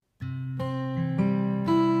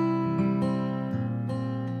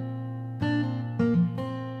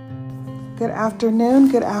Good afternoon.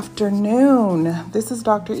 Good afternoon. This is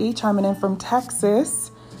Dr. E chiming in from Texas.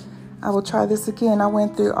 I will try this again. I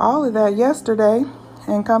went through all of that yesterday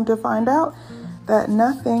and come to find out that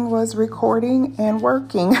nothing was recording and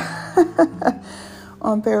working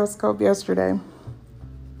on Periscope yesterday.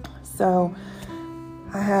 So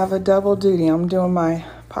I have a double duty. I'm doing my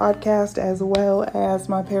podcast as well as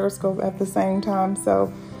my Periscope at the same time.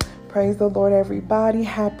 So praise the Lord, everybody.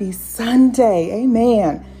 Happy Sunday.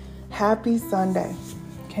 Amen. Happy Sunday.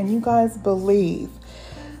 Can you guys believe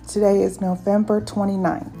today is November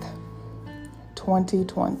 29th,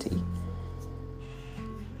 2020?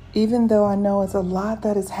 Even though I know it's a lot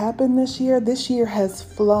that has happened this year has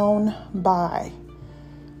flown by.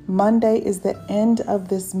 Monday is the end of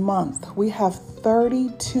this month. We have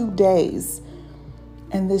 32 days,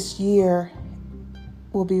 and this year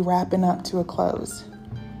will be wrapping up to a close.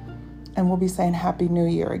 And we'll be saying Happy New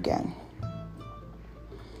Year again.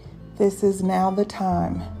 This is now the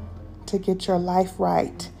time to get your life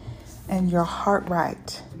right and your heart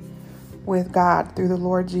right with God through the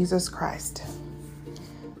Lord Jesus Christ,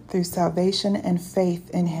 through salvation and faith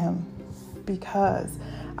in Him. Because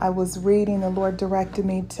I was reading, the Lord directed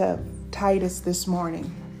me to Titus this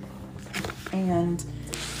morning, and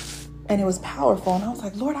it was powerful. And I was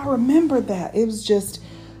like, Lord, I remember that. It was just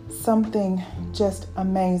something just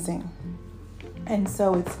amazing. And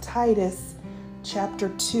so it's Titus chapter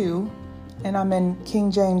 2, and I'm in King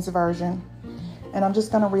James Version. And I'm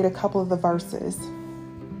just going to read a couple of the verses.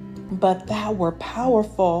 But that were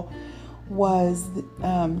powerful was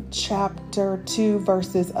chapter 2,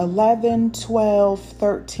 verses 11, 12,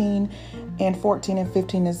 13, and 14 and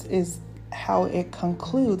 15 is how it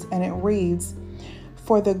concludes. And it reads,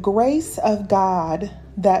 "For the grace of God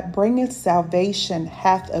that bringeth salvation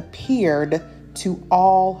hath appeared to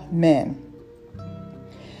all men."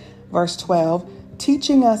 Verse 12,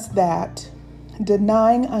 "Teaching us that,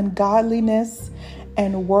 denying ungodliness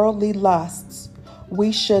and worldly lusts,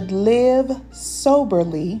 we should live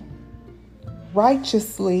soberly,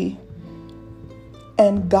 righteously,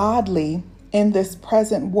 and godly in this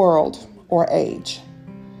present world or age."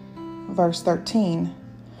 Verse 13,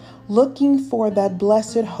 "Looking for that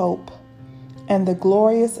blessed hope and the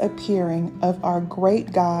glorious appearing of our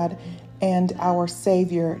great God and our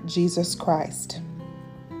Savior, Jesus Christ."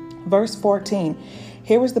 Verse 14,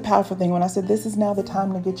 here was the powerful thing when I said, this is now the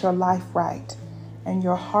time to get your life right and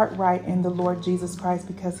your heart right in the Lord Jesus Christ,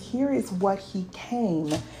 because here is what He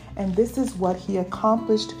came, and this is what He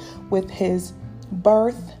accomplished with His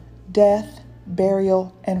birth, death,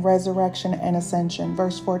 burial, and resurrection and ascension.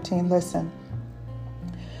 Verse 14, listen.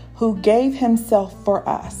 "Who gave Himself for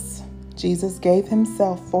us," Jesus gave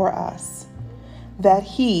Himself for us, "that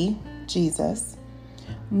He," Jesus,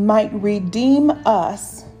 "might redeem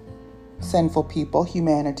us," sinful people,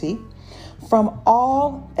 humanity, "from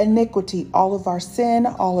all iniquity," all of our sin,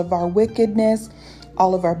 all of our wickedness,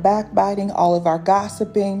 all of our backbiting, all of our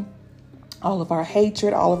gossiping, all of our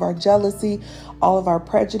hatred, all of our jealousy, all of our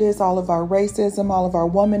prejudice, all of our racism, all of our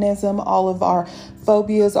womanism, all of our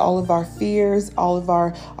phobias, all of our fears, all of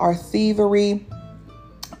our thievery,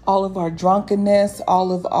 all of our drunkenness,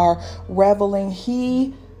 all of our reveling.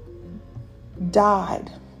 He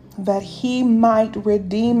died that He might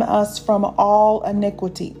redeem us from all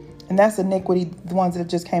iniquity. And that's iniquity, the ones that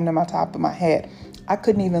just came to my top of my head. I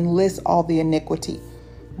couldn't even list all the iniquity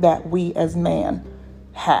that we as man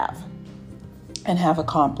have and have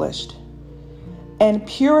accomplished. "And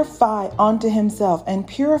purify unto Himself," and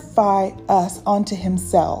purify us unto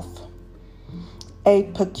Himself, "a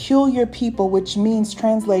peculiar people," which means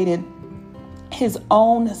translated His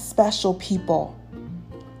own special people,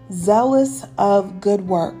 "zealous of good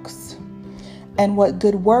works." And what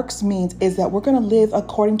good works means is that we're going to live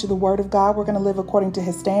according to the Word of God. We're going to live according to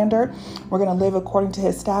His standard. We're going to live according to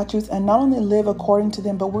His statutes, and not only live according to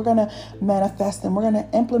them, but we're going to manifest them. We're going to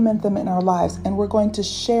implement them in our lives, and we're going to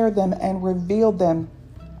share them and reveal them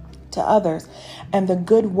to others. And the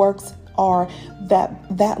good works are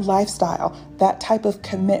that lifestyle, that type of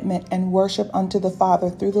commitment and worship unto the Father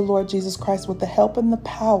through the Lord Jesus Christ, with the help and the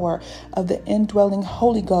power of the indwelling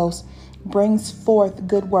Holy Ghost, brings forth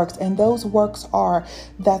good works. And those works are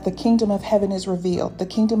that the kingdom of heaven is revealed, the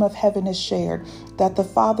kingdom of heaven is shared, that the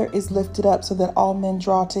Father is lifted up so that all men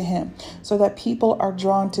draw to Him, so that people are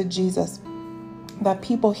drawn to Jesus, that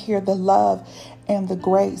people hear the love and the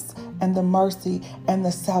grace and the mercy and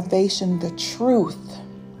the salvation, the truth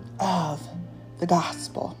of the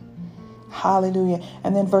gospel. Hallelujah.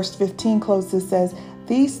 And then verse 15 closes, says,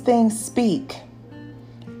 "These things speak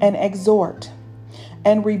and exhort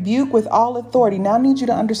and rebuke with all authority." Now I need you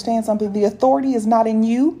to understand something. The authority is not in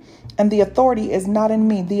you, And the authority is not in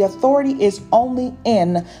me. The authority is only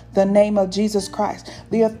in the name of Jesus Christ.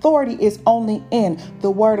 The authority is only in the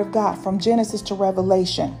word of God from Genesis to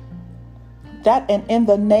Revelation. That and in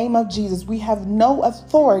the name of Jesus, we have no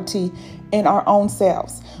authority in our own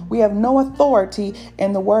selves. We have no authority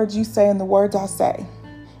in the words you say and the words I say.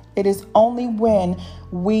 It is only when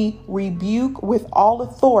we rebuke with all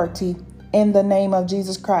authority in the name of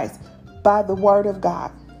Jesus Christ by the word of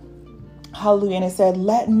God. Hallelujah. And it said,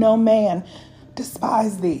 let no man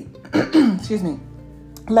despise thee. Excuse me.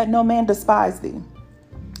 Let no man despise thee.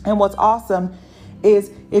 And what's awesome is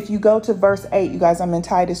if you go to verse 8, you guys, I'm in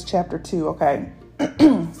Titus chapter 2. Okay.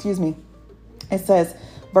 Excuse me. It says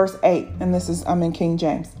verse 8, and I'm in King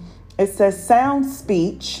James. It says sound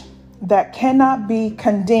speech that cannot be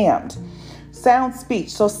condemned. Sound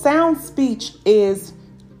speech. So sound speech is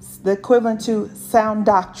the equivalent to sound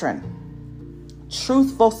doctrine,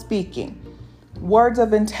 truthful speaking, words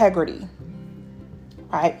of integrity,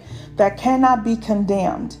 right? That cannot be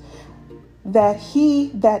condemned. That he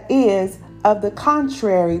that is of the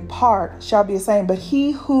contrary part shall be the same. But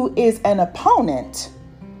he who is an opponent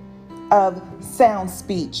of sound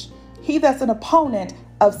speech, he that's an opponent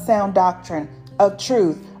of sound doctrine, of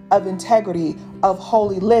truth, of integrity, of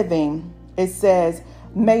holy living, it says,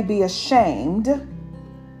 may be ashamed,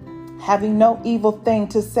 having no evil thing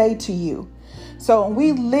to say to you. So when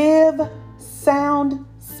we live sound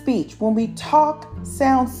speech, when we talk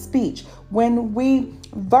sound speech, when we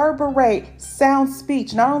verberate sound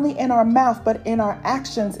speech, not only in our mouth, but in our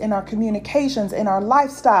actions, in our communications, in our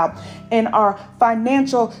lifestyle, in our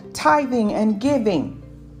financial tithing and giving,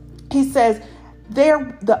 he says,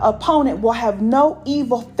 the opponent will have no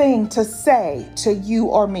evil thing to say to you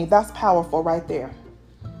or me. That's powerful right there.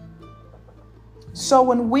 So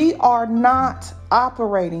when we are not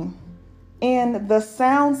operating in the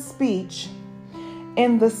sound speech,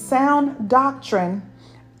 in the sound doctrine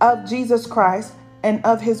of Jesus Christ and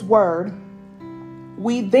of his word,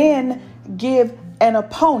 we then give an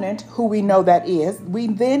opponent, who we know that is, we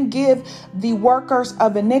then give the workers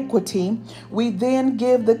of iniquity, we then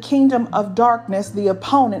give the kingdom of darkness, the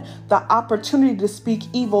opponent, the opportunity to speak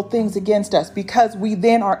evil things against us, because we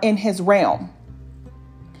then are in his realm.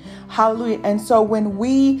 Hallelujah. And so when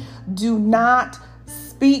we do not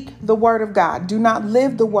speak the word of God, do not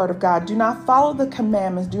live the word of God, do not follow the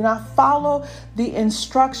commandments, do not follow the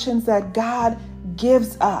instructions that God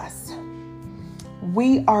gives us,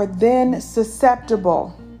 we are then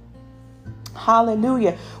susceptible.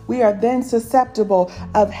 Hallelujah. We are then susceptible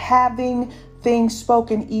of having things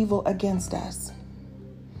spoken evil against us.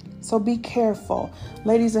 So be careful.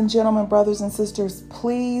 Ladies and gentlemen, brothers and sisters,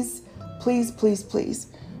 please, please, please, please.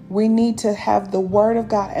 We need to have the word of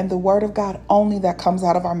God and the word of God only that comes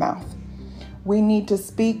out of our mouth. We need to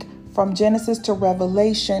speak from Genesis to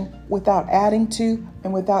Revelation without adding to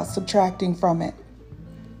and without subtracting from it.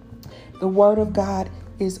 The word of God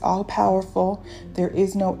is all powerful. There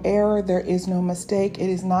is no error. There is no mistake.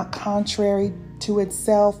 It is not contrary to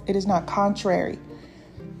itself. It is not contrary.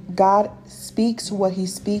 God speaks what he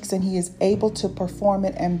speaks, and he is able to perform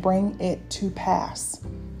it and bring it to pass.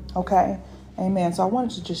 Okay. Amen. So I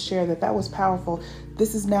wanted to just share that was powerful.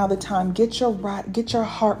 This is now the time. Get your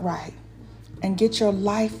heart right and get your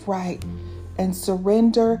life right and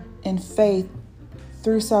surrender in faith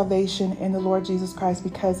through salvation in the Lord Jesus Christ,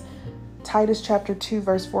 because Titus chapter 2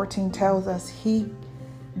 verse 14 tells us he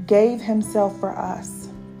gave himself for us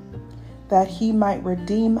that he might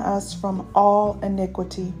redeem us from all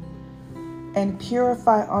iniquity and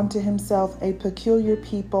purify unto himself a peculiar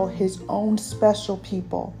people, his own special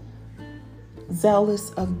people,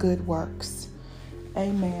 zealous of good works.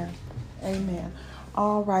 Amen. Amen.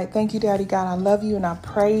 All right. Thank you, Daddy God. I love you and I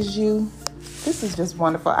praise you. This is just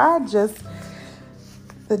wonderful.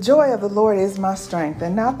 The joy of the Lord is my strength.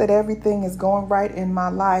 And not that everything is going right in my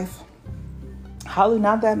life. Hallelujah.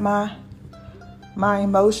 Not that my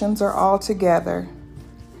emotions are all together.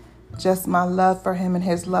 Just my love for him and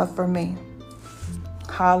his love for me.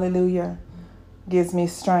 Hallelujah. Gives me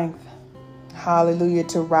strength. Hallelujah.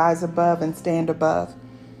 To rise above and stand above.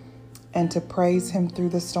 And to praise him through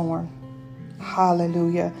the storm.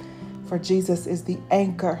 Hallelujah. For Jesus is the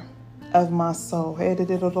anchor of my soul.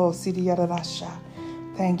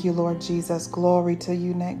 Thank you, Lord Jesus. Glory to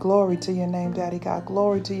you, name. Glory to your name, Daddy God.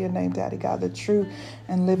 Glory to your name, Daddy God, the true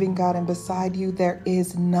and living God. And beside you, there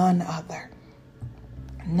is none other.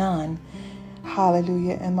 None.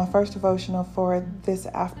 Hallelujah. And my first devotional for this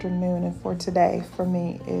afternoon and for today for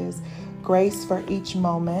me is Grace for Each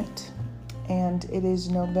Moment. And it is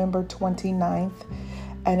November 29th.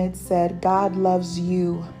 And it said, God loves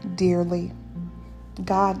you dearly.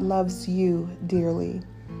 God loves you dearly.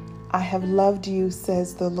 I have loved you,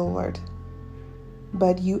 says the Lord.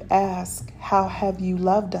 But you ask, how have you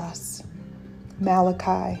loved us?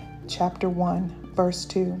 Malachi chapter 1, verse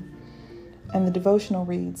 2. And the devotional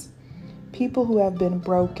reads, people who have been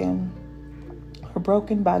broken or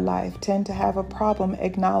broken by life tend to have a problem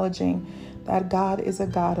acknowledging that God is a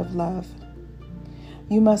God of love.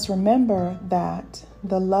 You must remember that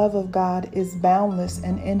the love of God is boundless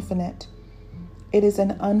and infinite. It is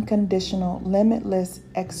an unconditional, limitless,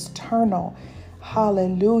 external,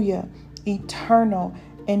 hallelujah, eternal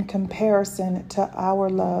in comparison to our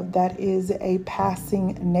love that is a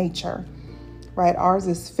passing nature, right? Ours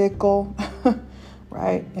is fickle,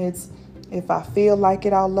 right? It's, if I feel like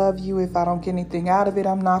it, I'll love you. If I don't get anything out of it,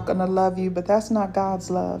 I'm not going to love you. But that's not God's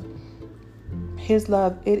love. His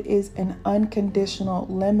love, it is an unconditional,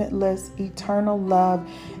 limitless, eternal love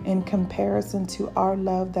in comparison to our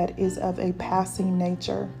love that is of a passing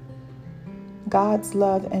nature. God's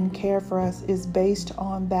love and care for us is based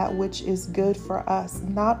on that which is good for us,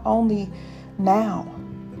 not only now,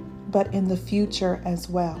 but in the future as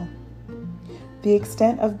well. The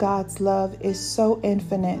extent of God's love is so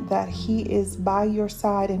infinite that He is by your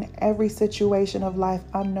side in every situation of life.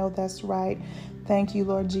 I know that's right. Thank you,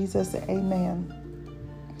 Lord Jesus. Amen.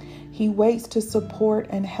 He waits to support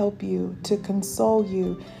and help you, to console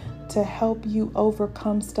you, to help you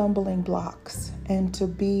overcome stumbling blocks, and to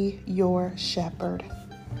be your shepherd.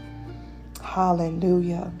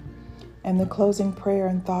 Hallelujah. And the closing prayer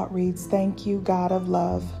and thought reads, thank you, God of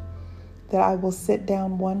love, that I will sit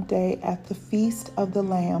down one day at the feast of the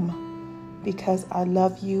Lamb because I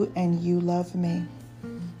love you and you love me.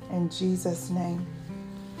 In Jesus' name,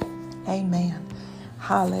 amen.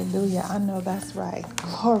 Hallelujah. I know that's right.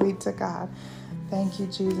 Glory to God. Thank you,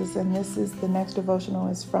 Jesus. And this is the next devotional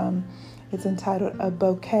it's entitled A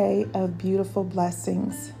Bouquet of Beautiful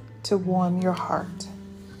Blessings to Warm Your Heart.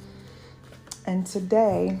 And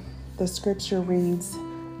today the scripture reads,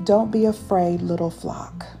 don't be afraid, little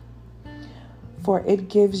flock, for it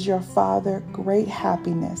gives your Father great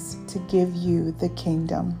happiness to give you the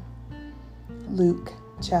kingdom. Luke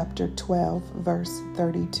chapter 12, verse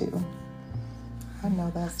 32. I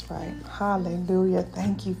know that's right. Hallelujah.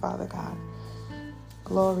 Thank you, Father God.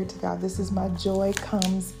 Glory to God. This is my joy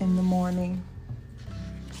comes in the morning.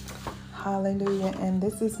 Hallelujah. And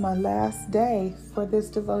this is my last day for this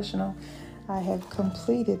devotional. I have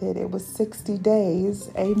completed it. It was 60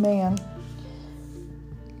 days. Amen.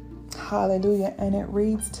 Hallelujah. And it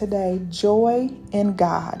reads today, joy in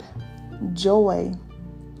God. Joy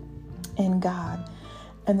in God.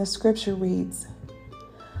 And the scripture reads,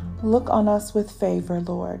 look on us with favor,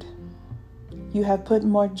 Lord. You have put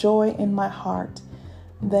more joy in my heart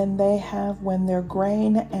than they have when their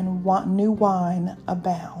grain and new wine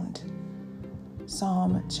abound.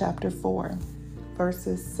 Psalm chapter 4,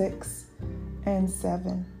 verses 6 and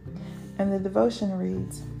 7. And the devotion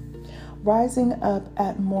reads, rising up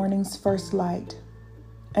at morning's first light,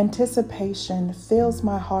 anticipation fills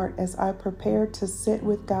my heart as I prepare to sit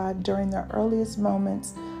with God during the earliest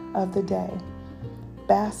moments of the day,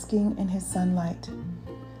 basking in His sunlight.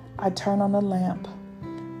 I turn on the lamp,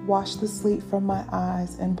 wash the sleep from my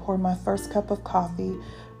eyes, and pour my first cup of coffee,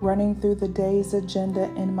 running through the day's agenda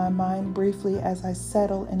in my mind briefly as I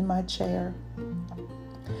settle in my chair.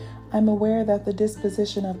 I'm aware that the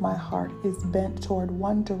disposition of my heart is bent toward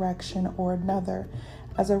one direction or another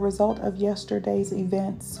as a result of yesterday's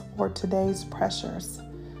events or today's pressures.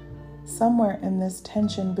 Somewhere in this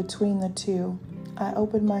tension between the two, I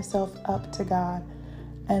open myself up to God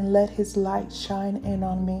and let His light shine in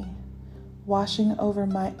on me, washing over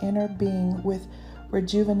my inner being with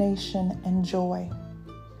rejuvenation and joy.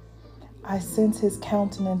 I sense His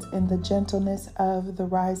countenance in the gentleness of the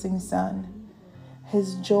rising sun,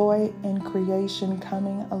 His joy in creation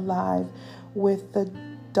coming alive with the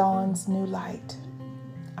dawn's new light.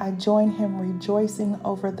 I join Him rejoicing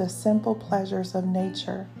over the simple pleasures of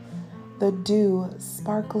nature, the dew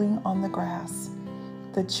sparkling on the grass,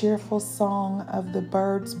 the cheerful song of the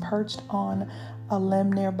birds perched on a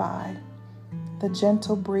limb nearby, the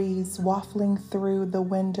gentle breeze wafting through the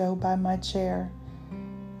window by my chair.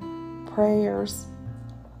 Prayers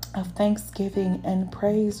of thanksgiving and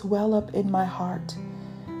praise well up in my heart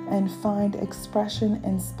and find expression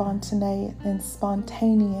in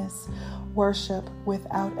spontaneous worship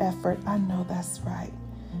without effort. I know that's right,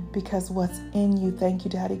 because what's in you, thank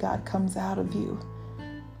you, Daddy God, comes out of you.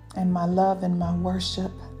 And my love and my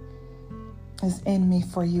worship is in me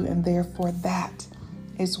for you, and therefore that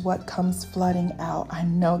is what comes flooding out. I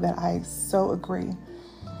know that. I so agree.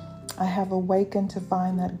 I have awakened to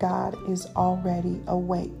find that God is already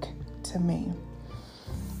awake to me.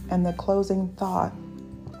 And the closing thought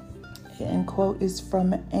And quote is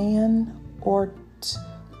from Anne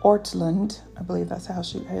Ortland. I believe that's how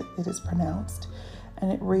it is pronounced.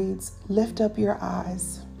 And it reads, "Lift up your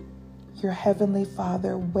eyes. Your heavenly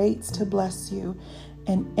Father waits to bless you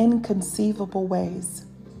in inconceivable ways,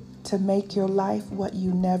 to make your life what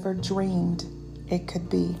you never dreamed it could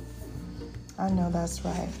be." I know that's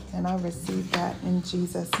right. And I receive that in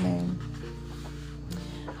Jesus' name.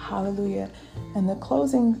 Hallelujah. And the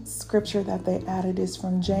closing scripture that they added is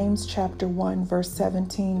from James chapter 1, verse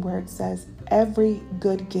 17, where it says, "Every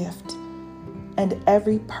good gift and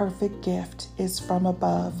every perfect gift is from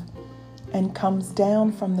above and comes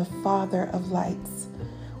down from the Father of lights,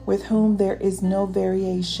 with whom there is no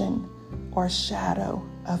variation or shadow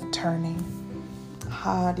of turning."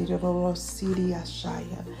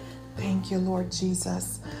 Thank you, Lord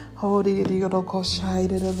Jesus.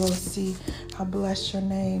 I bless your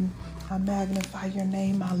name. I magnify your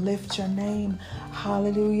name. I lift your name.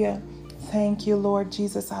 Hallelujah. Thank you, Lord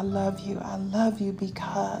Jesus. I love you. I love you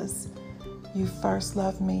because you first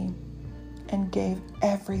loved me and gave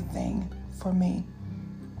everything for me.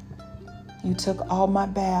 You took all my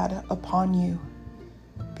bad upon you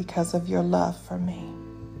because of your love for me.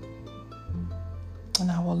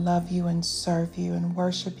 And I will love you and serve you and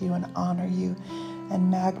worship you and honor you and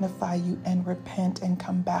magnify you and repent and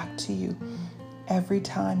come back to you every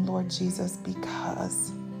time, Lord Jesus,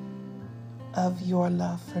 because of your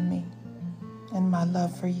love for me and my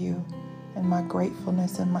love for you and my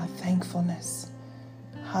gratefulness and my thankfulness.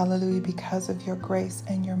 Hallelujah, because of your grace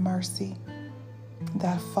and your mercy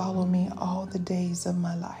that follow me all the days of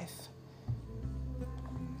my life.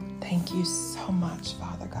 Thank you so much,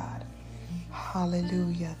 Father God.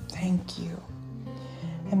 Hallelujah. Thank you.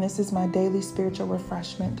 And this is my daily spiritual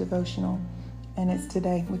refreshment devotional. And it's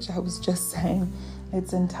today, which I was just saying.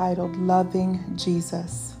 It's entitled Loving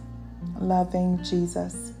Jesus. Loving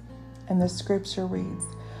Jesus. And the scripture reads,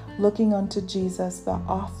 "Looking unto Jesus, the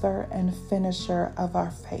author and finisher of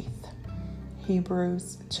our faith."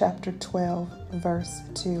 Hebrews chapter 12, verse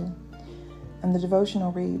 2. And the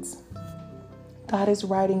devotional reads, God is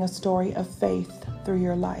writing a story of faith through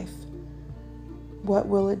your life. What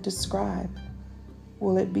will it describe?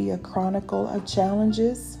 Will it be a chronicle of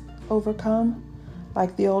challenges overcome,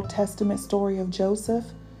 like the Old Testament story of Joseph,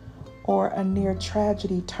 or a near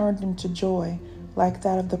tragedy turned into joy, like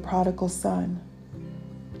that of the prodigal son?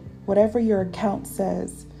 Whatever your account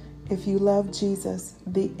says, if you love Jesus,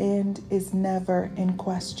 the end is never in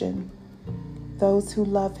question. Those who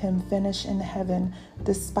love him finish in heaven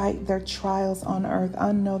despite their trials on earth.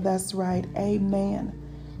 I know that's right. Amen.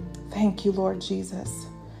 Thank you, Lord Jesus.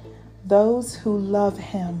 Those who love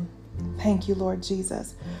him, thank you, Lord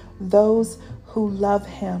Jesus. Those who love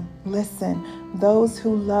him, listen, those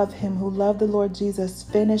who love him, who love the Lord Jesus,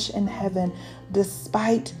 finish in heaven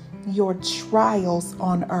despite your trials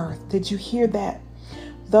on earth. Did you hear that?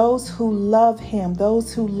 Those who love him,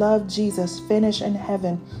 those who love Jesus, finish in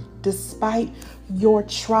heaven despite your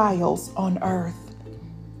trials on earth.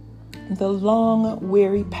 The long,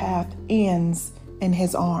 weary path ends in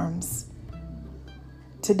his arms.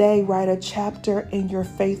 Today, write a chapter in your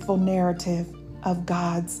faithful narrative of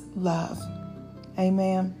God's love.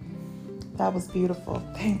 Amen. That was beautiful.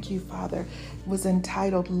 Thank you, Father. It was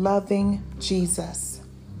entitled Loving Jesus.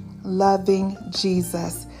 Loving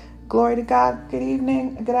Jesus. Glory to God. Good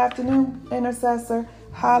evening. Good afternoon, intercessor.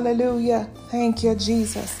 Hallelujah. Thank you,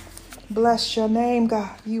 Jesus. Bless your name,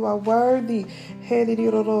 God. You are worthy.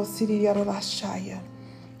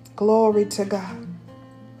 Glory to God.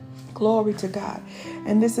 Glory to God.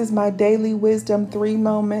 And this is my daily wisdom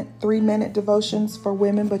 3-minute devotions for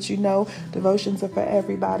women. But you know, devotions are for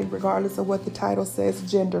everybody, regardless of what the title says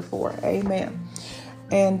gender for. Amen.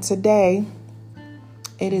 And today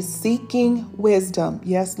it is seeking wisdom.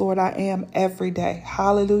 Yes, Lord, I am every day.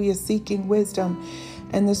 Hallelujah. Seeking wisdom.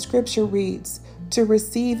 And the scripture reads, to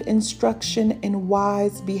receive instruction in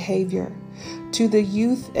wise behavior. To the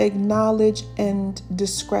youth, acknowledge and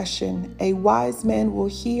discretion. A wise man will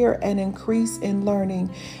hear and increase in learning,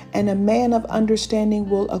 and a man of understanding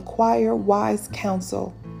will acquire wise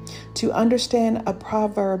counsel. To understand a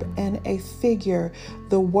proverb and a figure,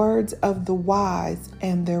 the words of the wise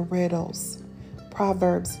and their riddles.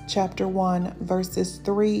 Proverbs chapter 1, verses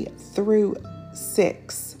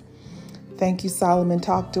 3-6. Thank you, Solomon.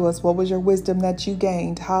 Talk to us. What was your wisdom that you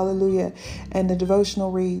gained? Hallelujah. And the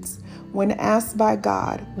devotional reads, when asked by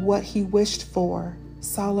God what he wished for,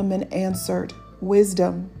 Solomon answered,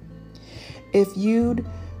 wisdom. If you'd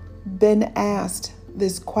been asked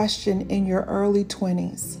this question in your early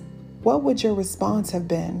 20s, what would your response have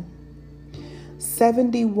been?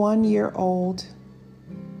 71-year-old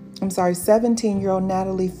 17-year-old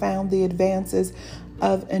Natalie found the advances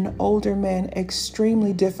of an older man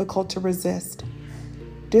extremely difficult to resist.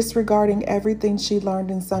 Disregarding everything she learned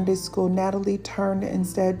in Sunday school, Natalie turned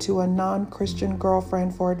instead to a non-Christian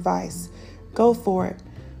girlfriend for advice. "Go for it,"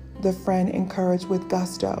 the friend encouraged with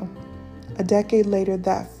gusto. A decade later,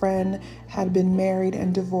 that friend had been married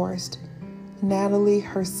and divorced. Natalie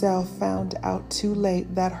herself found out too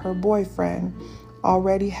late that her boyfriend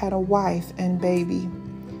already had a wife and baby.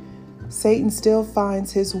 Satan still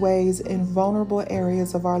finds his ways in vulnerable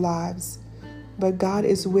areas of our lives, but God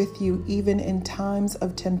is with you even in times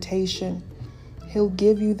of temptation. He'll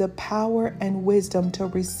give you the power and wisdom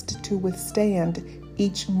to withstand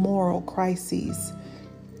each moral crisis.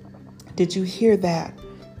 Did you hear that?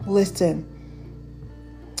 Listen.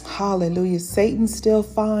 Hallelujah. Satan still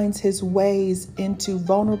finds his ways into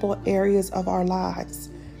vulnerable areas of our lives.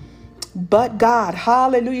 But God,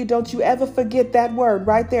 hallelujah. Don't you ever forget that word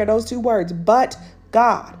right there, those two words, but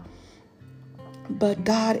God. But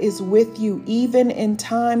God is with you even in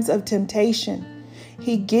times of temptation.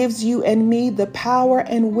 He gives you and me the power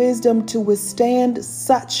and wisdom to withstand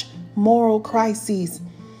such moral crises.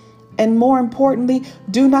 And more importantly,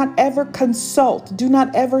 do not ever consult, do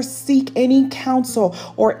not ever seek any counsel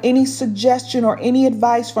or any suggestion or any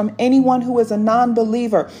advice from anyone who is a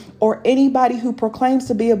non-believer or anybody who proclaims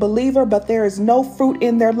to be a believer, but there is no fruit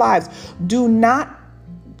in their lives. Do not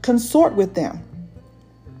consort with them,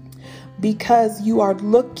 because you are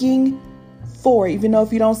looking for, even though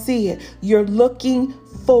if you don't see it, you're looking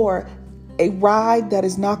for a ride that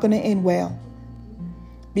is not going to end well.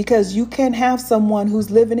 Because you can't have someone who's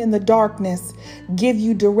living in the darkness give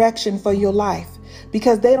you direction for your life,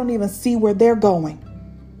 because they don't even see where they're going.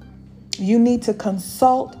 You need to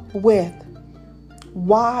consult with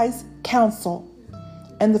wise counsel.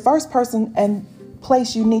 And the first person and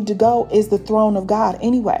place you need to go is the throne of God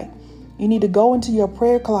anyway. You need to go into your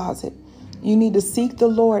prayer closet. You need to seek the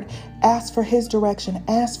Lord, ask for his direction,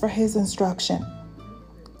 ask for his instruction.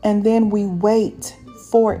 And then we wait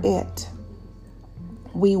for it.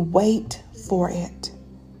 We wait for it,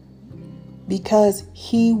 because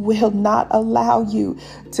he will not allow you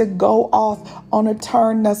to go off on a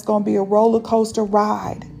turn that's going to be a roller coaster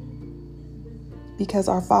ride, because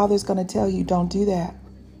our Father's going to tell you, don't do that.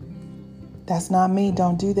 That's not me.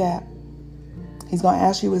 Don't do that. He's going to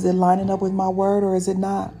ask you, is it lining up with my word or is it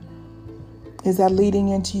not? Is that leading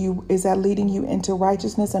you into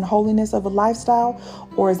righteousness and holiness of a lifestyle,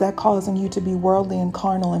 or is that causing you to be worldly and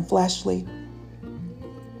carnal and fleshly?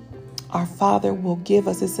 Our Father will give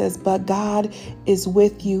us, it says, but God is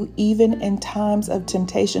with you even in times of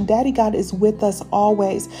temptation. Daddy God is with us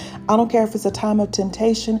always. I don't care if it's a time of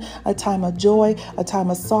temptation, a time of joy, a time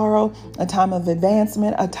of sorrow, a time of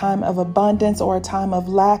advancement, a time of abundance, or a time of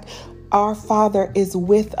lack. Our Father is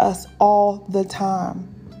with us all the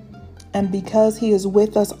time. And because he is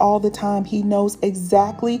with us all the time, he knows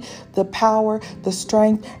exactly the power, the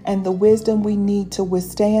strength, and the wisdom we need to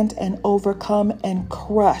withstand and overcome and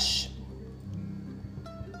crush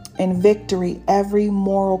in victory every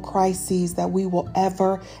moral crisis that we will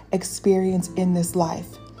ever experience in this life.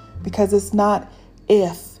 Because it's not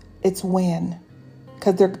if, it's when.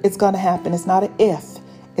 Because it's going to happen. It's not an if,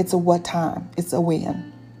 it's a what time. It's a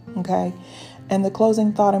when. Okay? And the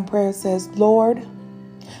closing thought in prayer says, Lord,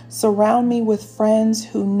 surround me with friends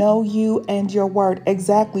who know you and your word.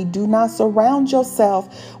 Exactly. Do not surround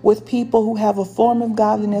yourself with people who have a form of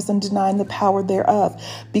godliness and denying the power thereof.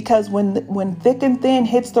 Because when thick and thin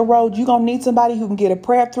hits the road, you're going to need somebody who can get a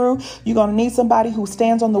prayer through. You're going to need somebody who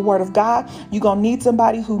stands on the word of God. You're going to need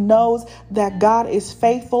somebody who knows that God is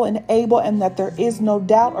faithful and able and that there is no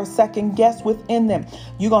doubt or second guess within them.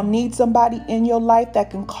 You're going to need somebody in your life that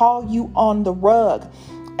can call you on the rug.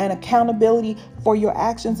 And accountability for your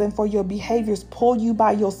actions and for your behaviors, pull you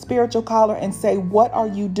by your spiritual collar and say, what are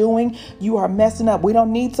you doing? You are messing up. We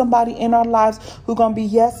don't need somebody in our lives who's going to be,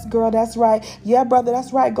 yes, girl, that's right. Yeah, brother,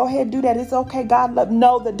 that's right. Go ahead, do that. It's okay. God love.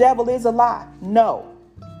 No, the devil is a lie. No.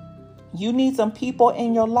 You need some people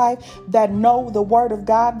in your life that know the word of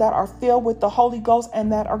God, that are filled with the Holy Ghost,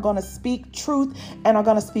 and that are going to speak truth and are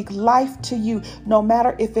going to speak life to you, no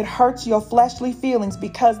matter if it hurts your fleshly feelings,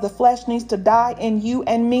 because the flesh needs to die in you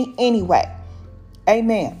and me anyway.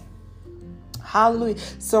 Amen. Hallelujah.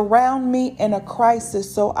 Surround me in a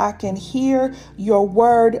crisis so I can hear your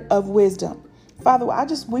word of wisdom. Father, I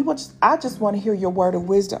just want to hear your word of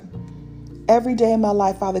wisdom. Every day in my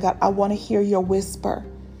life, Father God, I want to hear your whisper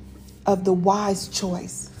of the wise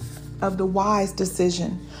choice, of the wise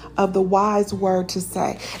decision, of the wise word to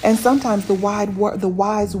say. And sometimes the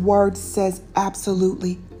wise word says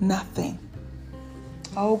absolutely nothing.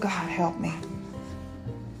 Oh God, help me.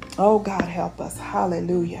 Oh, God, help us.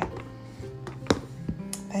 Hallelujah.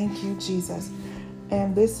 Thank you, Jesus.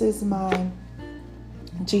 And this is my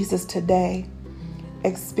Jesus today,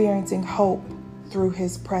 experiencing hope through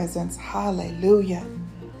his presence. Hallelujah.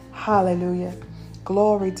 Hallelujah.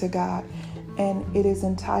 Glory to God. And it is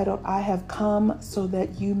entitled, I have come so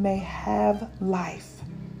that you may have life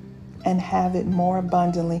and have it more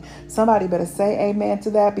abundantly. Somebody better say amen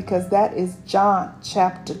to that, because that is John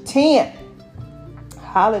chapter 10.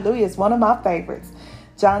 Hallelujah. It's one of my favorites.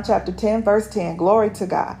 John chapter 10, verse 10. Glory to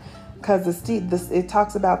God. Because it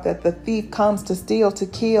talks about that the thief comes to steal, to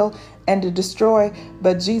kill, and to destroy.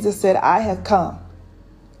 But Jesus said, I have come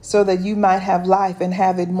so that you might have life and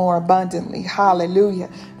have it more abundantly. Hallelujah.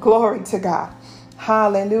 Glory to God.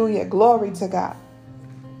 Hallelujah. Glory to God.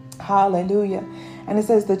 Hallelujah. And it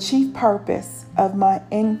says the chief purpose of my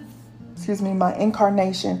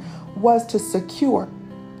incarnation was to secure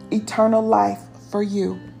eternal life for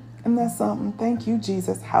you. And that's something. Thank you,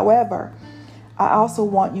 Jesus. However, I also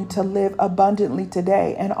want you to live abundantly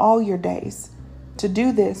today and all your days. To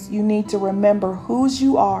do this, you need to remember whose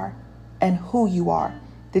you are and who you are.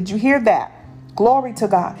 Did you hear that? Glory to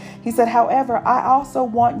God. He said, however, I also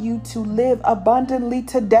want you to live abundantly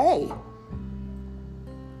today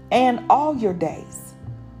and all your days.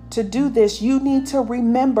 To do this, you need to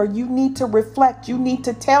remember, you need to reflect, you need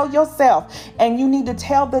to tell yourself, and you need to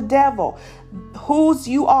tell the devil whose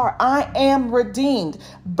you are. I am redeemed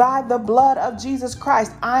by the blood of Jesus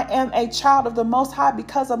Christ. I am a child of the Most High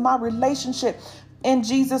because of my relationship in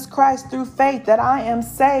Jesus Christ through faith, that I am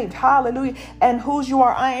saved. Hallelujah. And whose you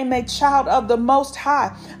are. I am a child of the Most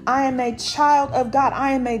High. I am a child of God.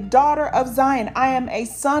 I am a daughter of Zion. I am a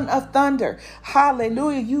son of thunder.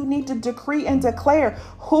 Hallelujah. You need to decree and declare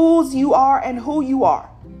whose you are and who you are.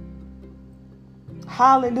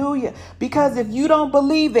 Hallelujah. Because if you don't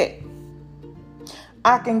believe it,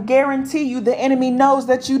 I can guarantee you the enemy knows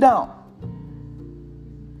that you don't.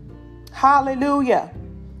 Hallelujah.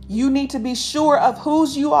 You need to be sure of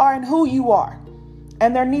whose you are and who you are.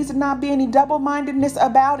 And there needs to not be any double-mindedness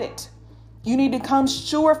about it. You need to come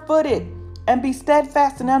sure-footed and be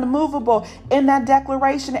steadfast and unmovable in that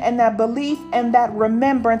declaration and that belief and that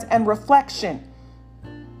remembrance and reflection.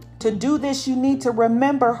 To do this, you need to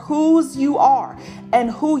remember whose you are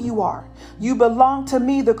and who you are. You belong to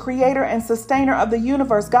me, the creator and sustainer of the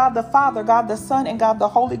universe, God the Father, God the Son, and God the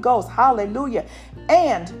Holy Ghost. Hallelujah.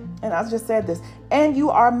 And I just said this, and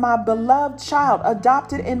you are my beloved child,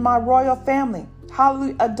 adopted in my royal family.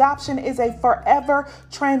 Hallelujah. Adoption is a forever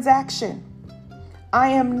transaction. I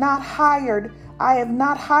have not hired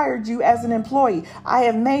you as an employee. I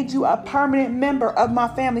have made you a permanent member of my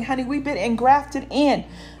family. Honey, we've been engrafted in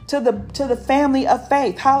to the family of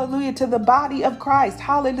faith. Hallelujah. To the body of Christ.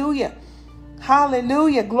 Hallelujah.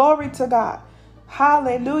 Hallelujah. Glory to God.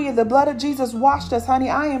 Hallelujah. The blood of Jesus washed us, honey.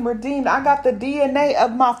 I am redeemed. I got the DNA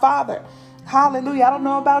of my Father. Hallelujah. I don't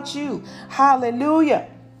know about you. Hallelujah.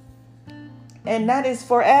 And that is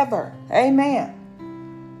forever.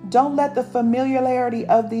 Amen. Don't let the familiarity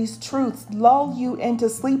of these truths lull you into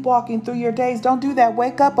sleepwalking through your days. Don't do that.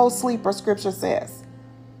 Wake up, O sleeper, scripture says.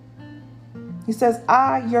 He says,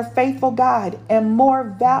 I, your faithful guide, am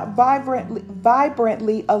more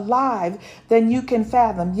vibrantly alive than you can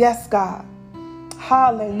fathom. Yes, God.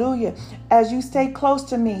 Hallelujah. As you stay close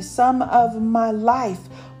to me, some of my life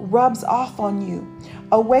rubs off on you,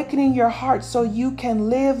 awakening your heart so you can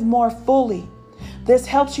live more fully. This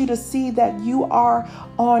helps you to see that you are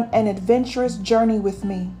on an adventurous journey with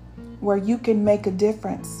me, where you can make a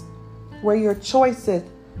difference, where your choices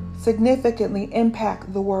significantly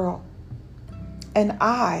impact the world. And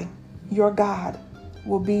I, your God,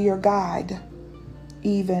 will be your guide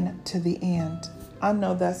even to the end. I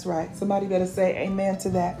know that's right. Somebody better say amen to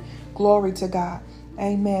that. Glory to God.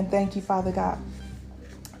 Amen. Thank you, Father God.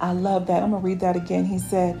 I love that. I'm going to read that again. He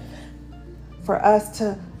said, for us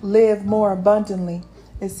to live more abundantly,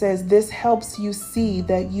 it says, this helps you see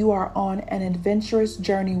that you are on an adventurous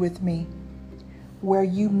journey with me, where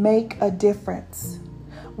you make a difference,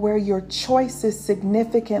 where your choices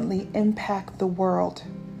significantly impact the world.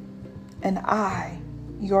 And I,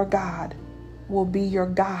 your God, will be your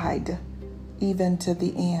guide even to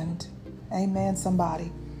the end. Amen,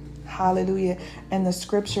 somebody. Hallelujah. And the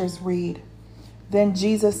scriptures read, then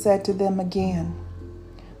Jesus said to them again,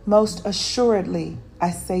 most assuredly,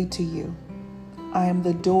 I say to you, I am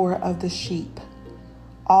the door of the sheep.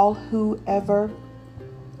 All who ever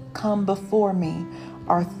come before me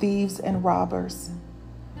are thieves and robbers,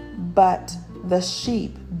 but the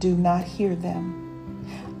sheep do not hear them.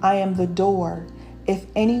 I am the door. If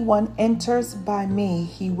anyone enters by me,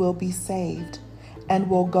 he will be saved and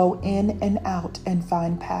will go in and out and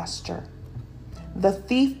find pasture. The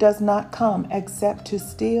thief does not come except to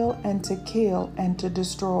steal and to kill and to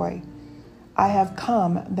destroy. I have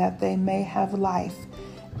come that they may have life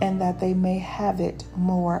and that they may have it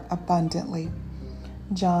more abundantly.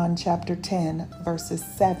 John chapter 10, verses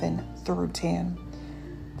 7 through 10.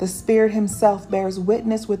 The Spirit himself bears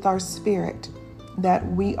witness with our spirit that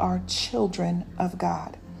we are children of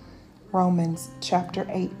God. Romans chapter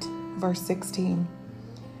 8, verse 16.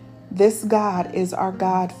 This God is our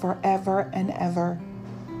God forever and ever.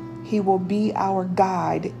 He will be our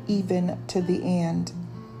guide even to the end.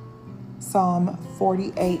 Psalm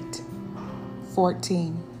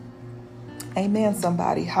 48:14. Amen,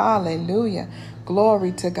 somebody. Hallelujah.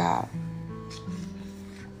 Glory to God.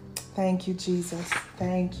 Thank you, Jesus.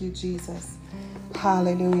 Thank you, Jesus.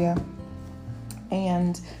 Hallelujah.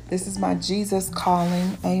 And this is my Jesus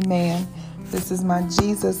calling. Amen. This is my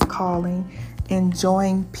Jesus calling.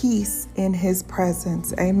 Enjoying peace in his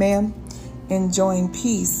presence. Amen. Enjoying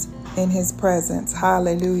peace in his presence.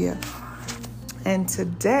 Hallelujah. And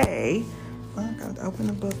today, I'm going to open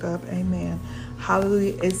the book up. Amen.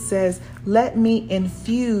 Hallelujah. It says, let me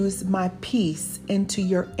infuse my peace into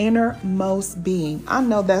your innermost being. I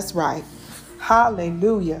know that's right.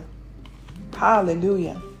 Hallelujah.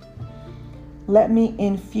 Hallelujah. Let me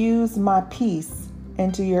infuse my peace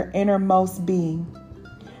into your innermost being.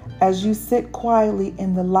 As you sit quietly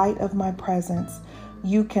in the light of my presence,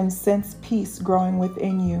 you can sense peace growing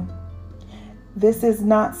within you. This is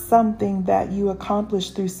not something that you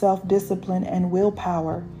accomplish through self-discipline and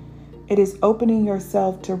willpower. It is opening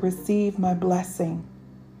yourself to receive my blessing.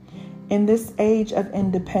 In this age of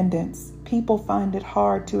independence, people find it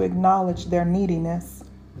hard to acknowledge their neediness.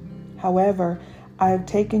 However, I have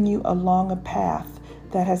taken you along a path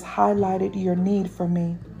that has highlighted your need for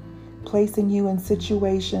me, placing you in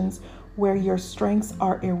situations where your strengths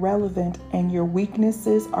are irrelevant and your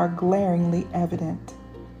weaknesses are glaringly evident.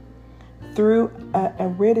 Through an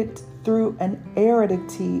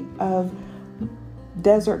aridity of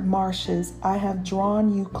desert marshes, I have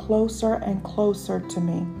drawn you closer and closer to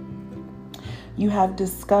me. You have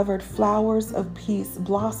discovered flowers of peace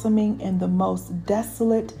blossoming in the most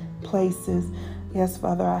desolate places. Yes,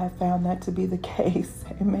 Father, I have found that to be the case.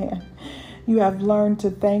 Amen. You have learned to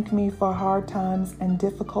thank me for hard times and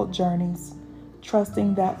difficult journeys,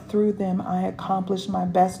 trusting that through them I accomplish my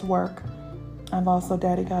best work. I've also,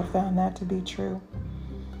 Daddy God, found that to be true.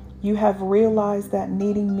 You have realized that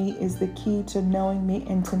needing me is the key to knowing me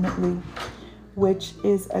intimately, which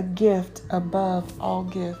is a gift above all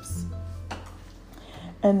gifts.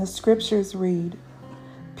 And the scriptures read,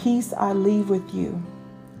 peace I leave with you,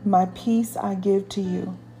 my peace I give to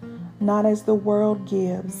you, not as the world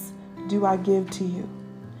gives, do I give to you.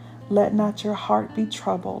 Let not your heart be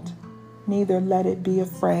troubled, neither let it be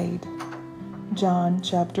afraid. John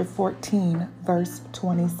chapter 14, verse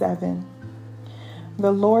 27.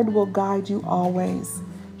 The Lord will guide you always.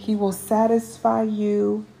 He will satisfy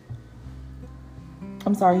your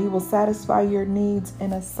needs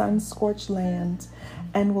in a sun-scorched land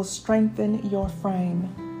and will strengthen your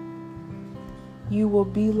frame. You will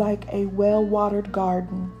be like a well-watered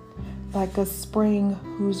garden, like a spring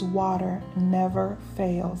whose water never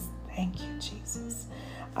fails. Thank you, Jesus.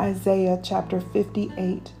 Isaiah chapter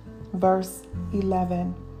 58, verse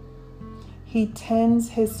 11. He tends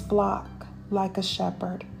his flock like a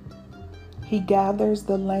shepherd. He gathers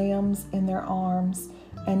the lambs in their arms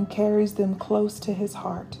and carries them close to his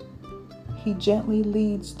heart. He gently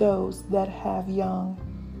leads those that have young.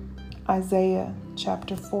 Isaiah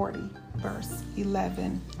chapter 40, verse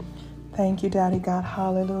 11. Thank you, Daddy God.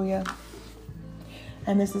 Hallelujah.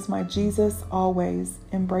 And this is my Jesus always,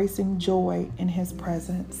 embracing joy in his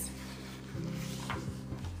presence.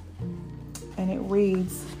 And it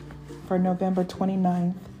reads for November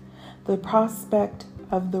 29th, the prospect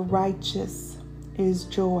of the righteous is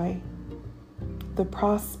joy. The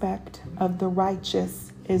prospect of the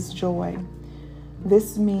righteous is joy.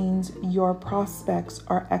 This means your prospects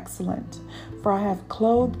are excellent, for I have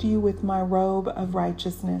clothed you with my robe of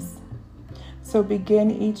righteousness. So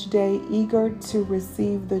begin each day eager to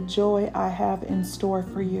receive the joy I have in store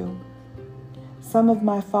for you. Some of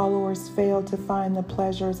my followers fail to find the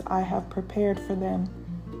pleasures I have prepared for them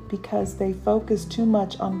because they focus too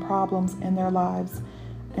much on problems in their lives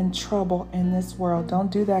and trouble in this world.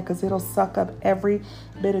 Don't do that, because it'll suck up every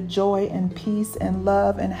bit of joy and peace and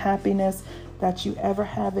love and happiness that you ever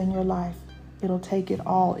have in your life. It'll take it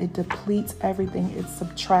all. It depletes everything. It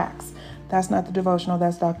subtracts. That's not the devotional.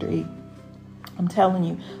 That's Dr. E. I'm telling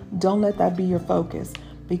you, don't let that be your focus,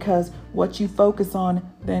 because what you focus on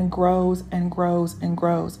then grows and grows and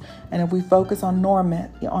grows. And if we focus on on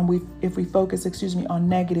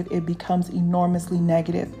negative, it becomes enormously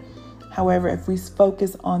negative. However, if we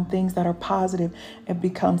focus on things that are positive, it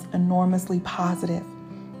becomes enormously positive.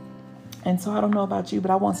 And so I don't know about you, but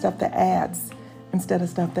I want stuff that adds instead of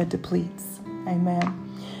stuff that depletes. Amen.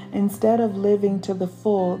 Instead of living to the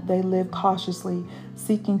full, they live cautiously,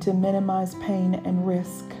 seeking to minimize pain and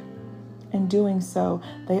risk. In doing so,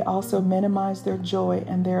 they also minimize their joy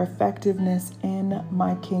and their effectiveness in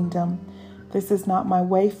my kingdom. This is not my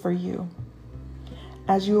way for you.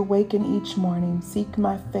 As you awaken each morning, seek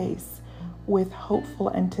my face with hopeful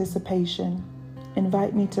anticipation.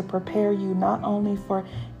 Invite me to prepare you not only for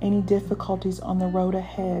any difficulties on the road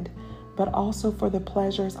ahead, but also for the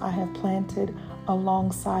pleasures I have planted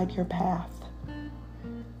alongside your path.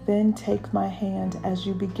 Then take my hand as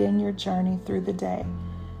you begin your journey through the day,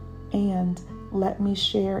 and let me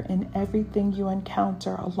share in everything you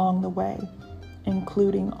encounter along the way,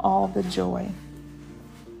 including all the joy.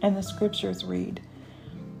 And the scriptures read,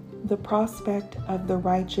 "The prospect of the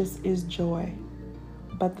righteous is joy,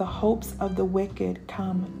 but the hopes of the wicked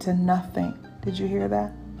come to nothing." Did you hear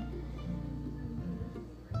that?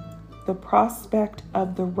 The prospect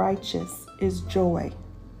of the righteous is joy,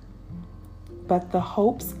 but the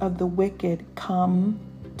hopes of the wicked come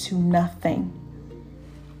to nothing.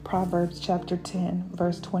 Proverbs chapter 10,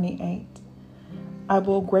 verse 28. I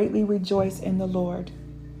will greatly rejoice in the Lord.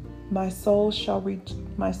 My soul shall be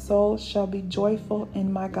joyful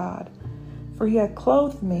in my God, for he hath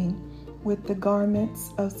clothed me with the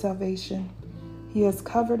garments of salvation. He has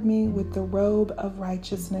covered me with the robe of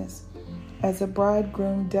righteousness, as a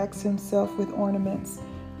bridegroom decks himself with ornaments,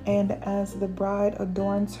 and as the bride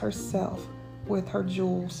adorns herself with her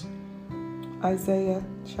jewels. Isaiah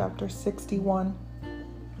chapter 61,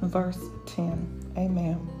 verse 10.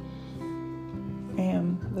 Amen.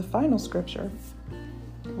 And the final scripture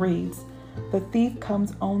reads, "The thief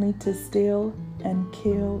comes only to steal and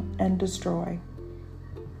kill and destroy.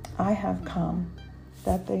 I have come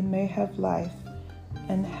that they may have life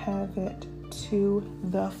and have it to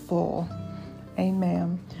the full."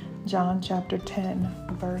 Amen. John chapter 10,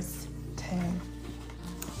 verse 10.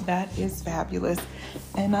 That is fabulous.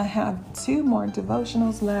 And I have 2 more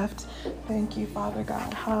devotionals left. Thank you, Father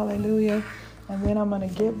God. Hallelujah. And then I'm going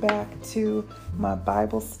to get back to my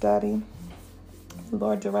Bible study. The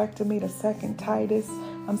Lord directed me to Titus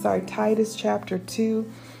chapter 2.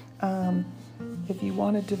 If you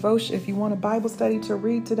want a Bible study to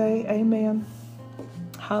read today, amen.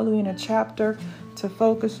 Hallelujah. And a chapter to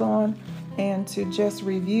focus on and to just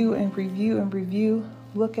review,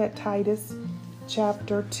 look at Titus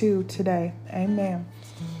chapter 2 today. Amen.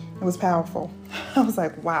 It was powerful. I was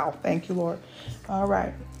like, wow, thank you, Lord. All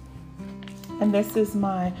right. And this is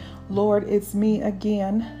my Lord, It's Me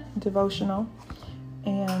Again devotional.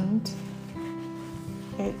 And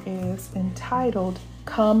it is entitled,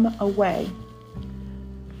 Come Away.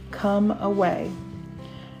 Come Away.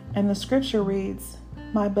 And the scripture reads,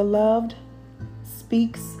 My beloved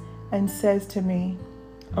speaks and says to me,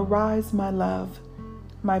 Arise, my love,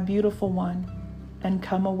 my beautiful one, and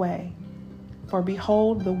come away. For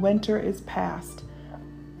behold, the winter is past.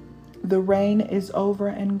 The rain is over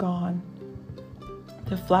and gone.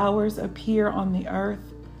 The flowers appear on the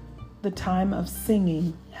earth. The time of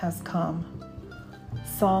singing has come.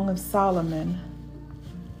 Song of Solomon,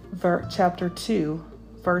 chapter 2,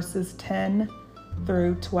 verses 10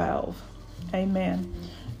 through 12. Amen.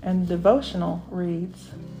 And the devotional reads,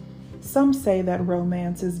 Some say that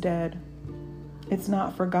romance is dead. It's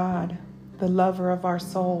not for God, the lover of our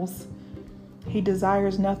souls. He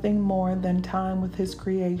desires nothing more than time with his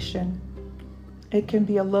creation. It can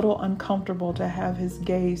be a little uncomfortable to have his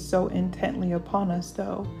gaze so intently upon us,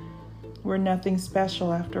 though. We're nothing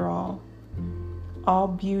special after all. All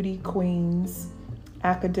beauty queens,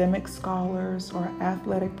 academic scholars, or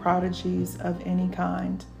athletic prodigies of any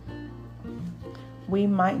kind. We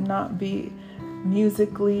might not be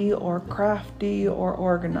musically or crafty or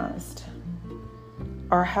organized.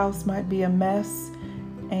 Our house might be a mess,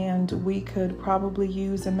 and we could probably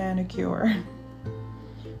use a manicure.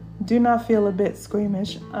 Do not feel a bit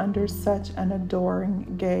squeamish under such an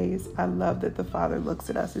adoring gaze. I love that the Father looks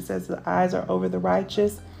at us. It says the eyes are over the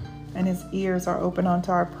righteous and his ears are open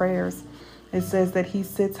unto our prayers. It says that he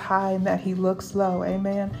sits high and that he looks low.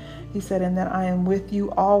 Amen. He said, and that I am with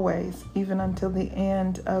you always, even until the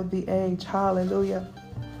end of the age. Hallelujah.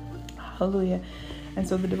 Hallelujah. And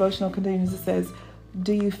so the devotional continues. It says,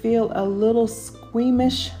 do you feel a little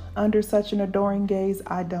squeamish under such an adoring gaze?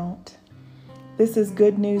 I don't. This is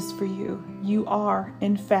good news for you. You are,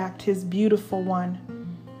 in fact, his beautiful one.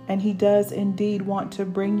 and He does indeed want to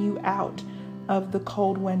bring you out of the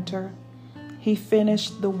cold winter. He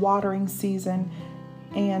finished the watering season,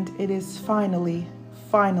 and it is finally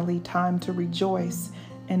time to rejoice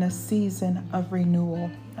in a season of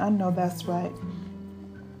renewal. I know that's right.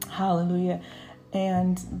 Hallelujah.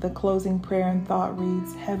 And the closing prayer and thought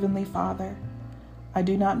reads, Heavenly Father, I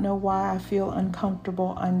do not know why I feel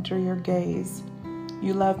uncomfortable under your gaze.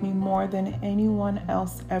 You love me more than anyone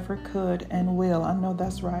else ever could and will. I know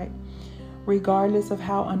that's right. Regardless of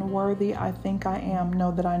how unworthy I think I am, know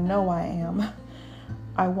that I know I am.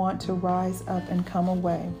 I want to rise up and come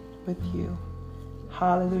away with you.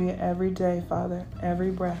 Hallelujah. Every day, Father, every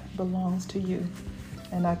breath belongs to you.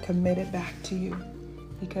 And I commit it back to you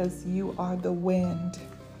because you are the wind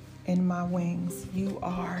in my wings. You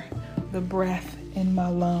are the breath in my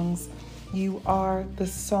lungs. You are the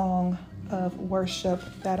song of worship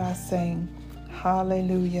that I sing.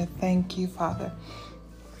 Hallelujah. Thank you, Father.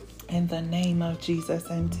 In the name of Jesus.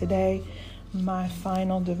 And today, my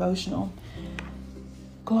final devotional.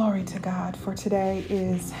 Glory to God. For today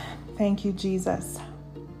is thank you, Jesus.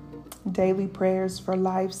 Daily prayers for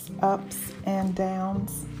life's ups and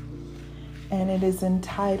downs. And it is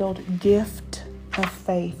entitled Gift of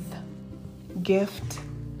Faith. Gift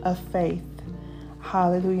of Faith.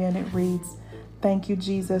 Hallelujah. And it reads, thank you,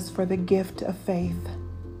 Jesus, for the gift of faith.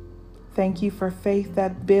 Thank you for faith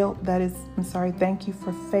thank you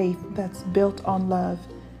for faith that's built on love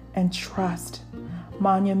and trust.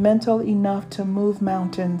 Monumental enough to move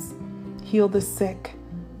mountains, heal the sick,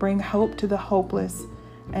 bring hope to the hopeless,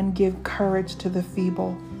 and give courage to the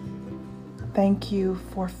feeble. Thank you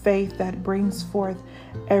for faith that brings forth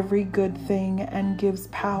every good thing and gives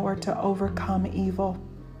power to overcome evil.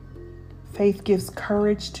 Faith gives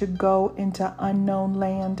courage to go into unknown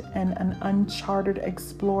land and an uncharted,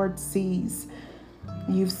 explored seas.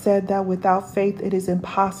 You've said that without faith it is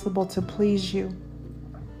impossible to please you.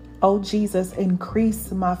 Oh, Jesus,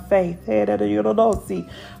 increase my faith. Hallelujah.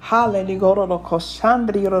 Hallelujah.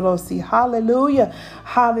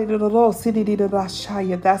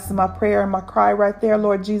 Hallelujah. That's my prayer and my cry right there,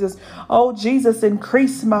 Lord Jesus. Oh, Jesus,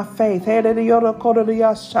 increase my faith. Hallelujah.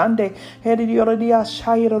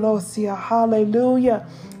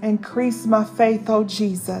 Increase my faith, oh,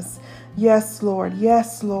 Jesus. Yes, Lord.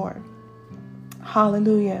 Yes, Lord.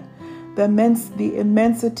 Hallelujah. The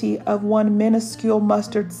immensity of one minuscule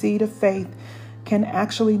mustard seed of faith can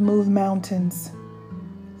actually move mountains.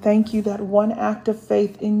 Thank you that one act of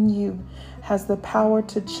faith in you has the power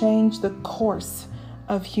to change the course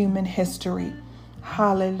of human history.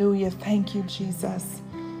 Hallelujah. Thank you, Jesus.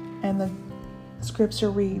 And the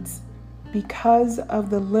scripture reads, because of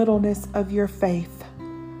the littleness of your faith,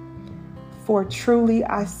 for truly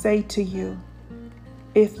I say to you,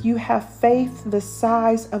 if you have faith the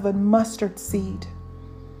size of a mustard seed,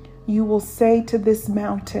 you will say to this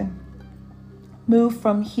mountain, move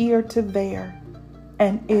from here to there,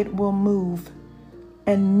 and it will move,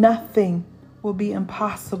 and nothing will be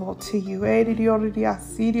impossible to you.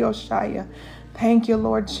 Thank you,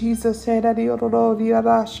 Lord Jesus.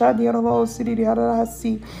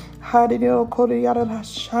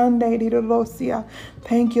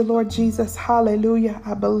 Thank you, Lord Jesus. Hallelujah.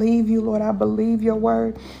 I believe you, Lord. I believe your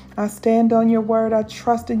word. I stand on your word. I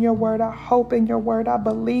trust in your word. I hope in your word. I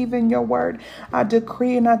believe in your word. I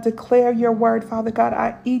decree and I declare your word, Father God.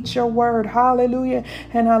 I eat your word. Hallelujah.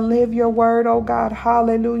 And I live your word, oh God.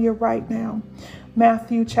 Hallelujah. Right now.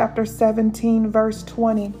 Matthew chapter 17, verse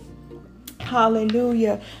 20.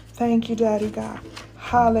 Hallelujah. Thank you, Daddy God.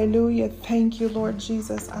 Hallelujah. Thank you, Lord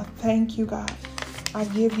Jesus. I thank you, God. I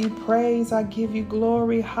give you praise. I give you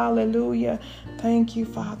glory. Hallelujah. Thank you,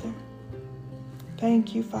 Father.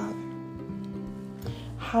 Thank you, Father.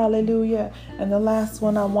 Hallelujah. And the last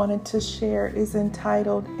one I wanted to share is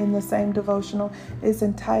entitled, in the same devotional, is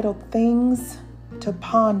entitled Things to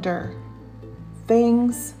Ponder.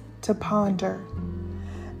 Things to Ponder.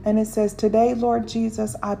 And it says, today, Lord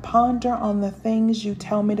Jesus, I ponder on the things you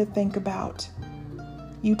tell me to think about.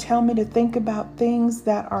 You tell me to think about things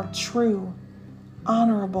that are true,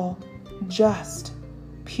 honorable, just,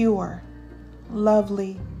 pure,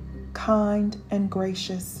 lovely, kind, and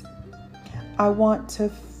gracious. I want to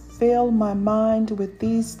fill my mind with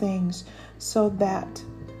these things so that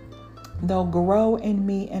they'll grow in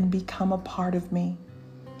me and become a part of me.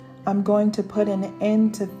 I'm going to put an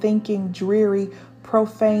end to thinking dreary,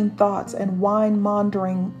 profane thoughts and mind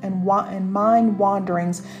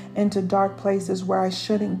wanderings into dark places where I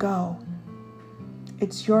shouldn't go.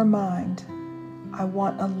 It's your mind I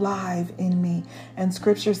want alive in me. And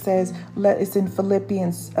scripture says, it's in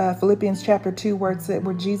Philippians chapter 2 where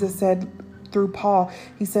Jesus said, through Paul.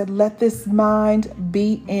 He said, let this mind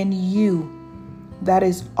be in you that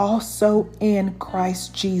is also in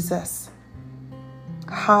Christ Jesus.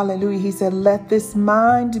 Hallelujah. He said, let this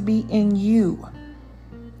mind be in you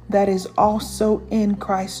that is also in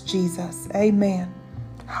Christ Jesus. Amen.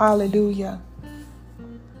 Hallelujah.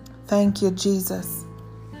 Thank you, Jesus.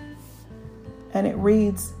 And it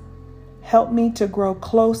reads, help me to grow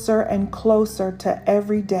closer and closer to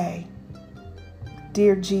every day.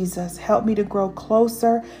 Dear Jesus, help me to grow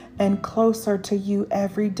closer and closer to you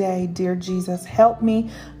every day. Dear Jesus, help me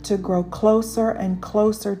to grow closer and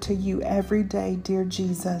closer to you every day. Dear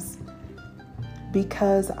Jesus,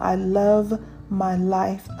 because I love my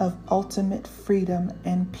life of ultimate freedom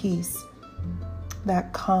and peace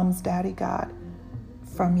that comes, Daddy God,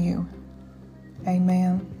 from you.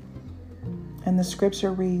 Amen. And the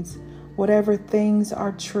scripture reads, whatever things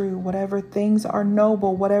are true, whatever things are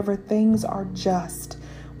noble, whatever things are just,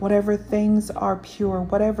 whatever things are pure,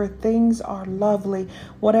 whatever things are lovely,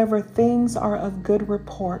 whatever things are of good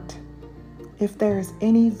report, if there is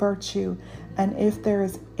any virtue and if there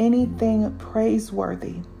is anything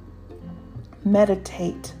praiseworthy,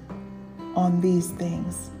 meditate on these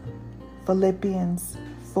things. Philippians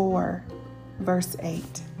 4, verse 8.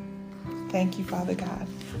 Thank you, Father God.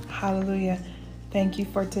 Hallelujah. Thank you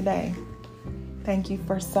for today. Thank you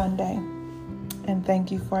for Sunday. And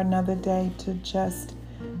thank you for another day to just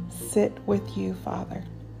sit with you, Father,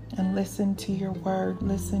 and listen to your word,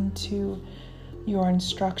 listen to your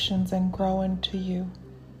instructions and grow into you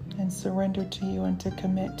and surrender to you and to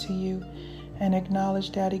commit to you and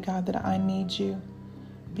acknowledge, Daddy God, that I need you,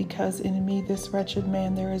 because in me, this wretched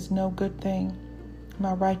man, there is no good thing.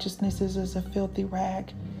 My righteousness is as a filthy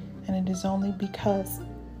rag, and it is only because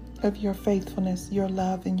of your faithfulness, your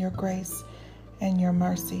love, and your grace, and your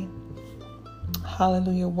mercy.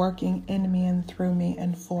 Hallelujah, working in me and through me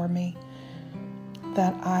and for me,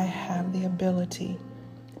 that I have the ability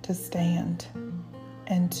to stand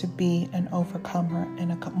and to be an overcomer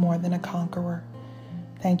and more than a conqueror.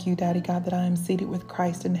 Thank you, Daddy God, that I am seated with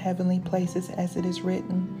Christ in heavenly places as it is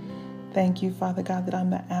written. Thank you, Father God, that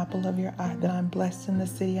I'm the apple of your eye, that I'm blessed in the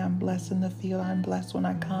city, I'm blessed in the field, I'm blessed when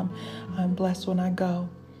I come, I'm blessed when I go.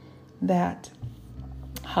 That,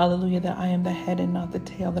 hallelujah, that I am the head and not the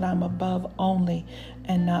tail, that I'm above only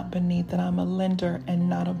and not beneath, that I'm a lender and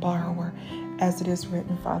not a borrower, as it is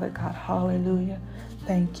written, Father God. Hallelujah.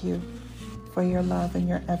 Thank you for your love and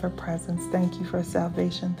your ever presence. Thank you for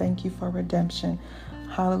salvation. Thank you for redemption.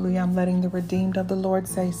 Hallelujah. I'm letting the redeemed of the Lord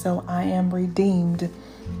say so. I am redeemed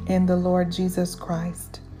in the Lord Jesus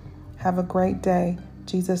Christ. Have a great day.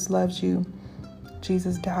 Jesus loves you.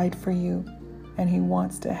 Jesus died for you, and he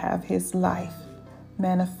wants to have his life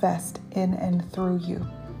manifest in and through you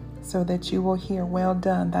so that you will hear, well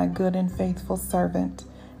done, thy good and faithful servant.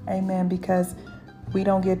 Amen. Because we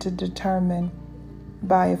don't get to determine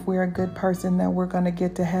by if we're a good person that we're going to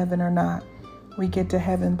get to heaven or not. We get to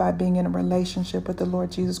heaven by being in a relationship with the Lord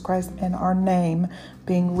Jesus Christ and our name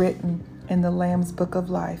being written in the Lamb's Book of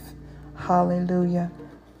Life. Hallelujah.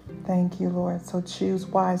 Thank you, Lord. So choose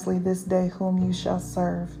wisely this day whom you shall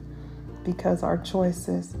serve, because our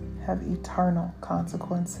choices have eternal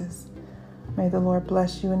consequences. May the Lord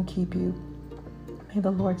bless you and keep you. May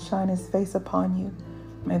the Lord shine his face upon you.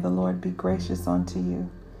 May the Lord be gracious unto you.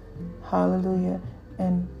 Hallelujah.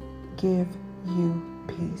 And give you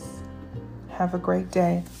peace. Have a great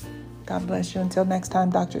day. God bless you. Until next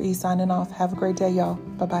time, Dr. E signing off. Have a great day, y'all.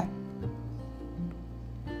 Bye-bye.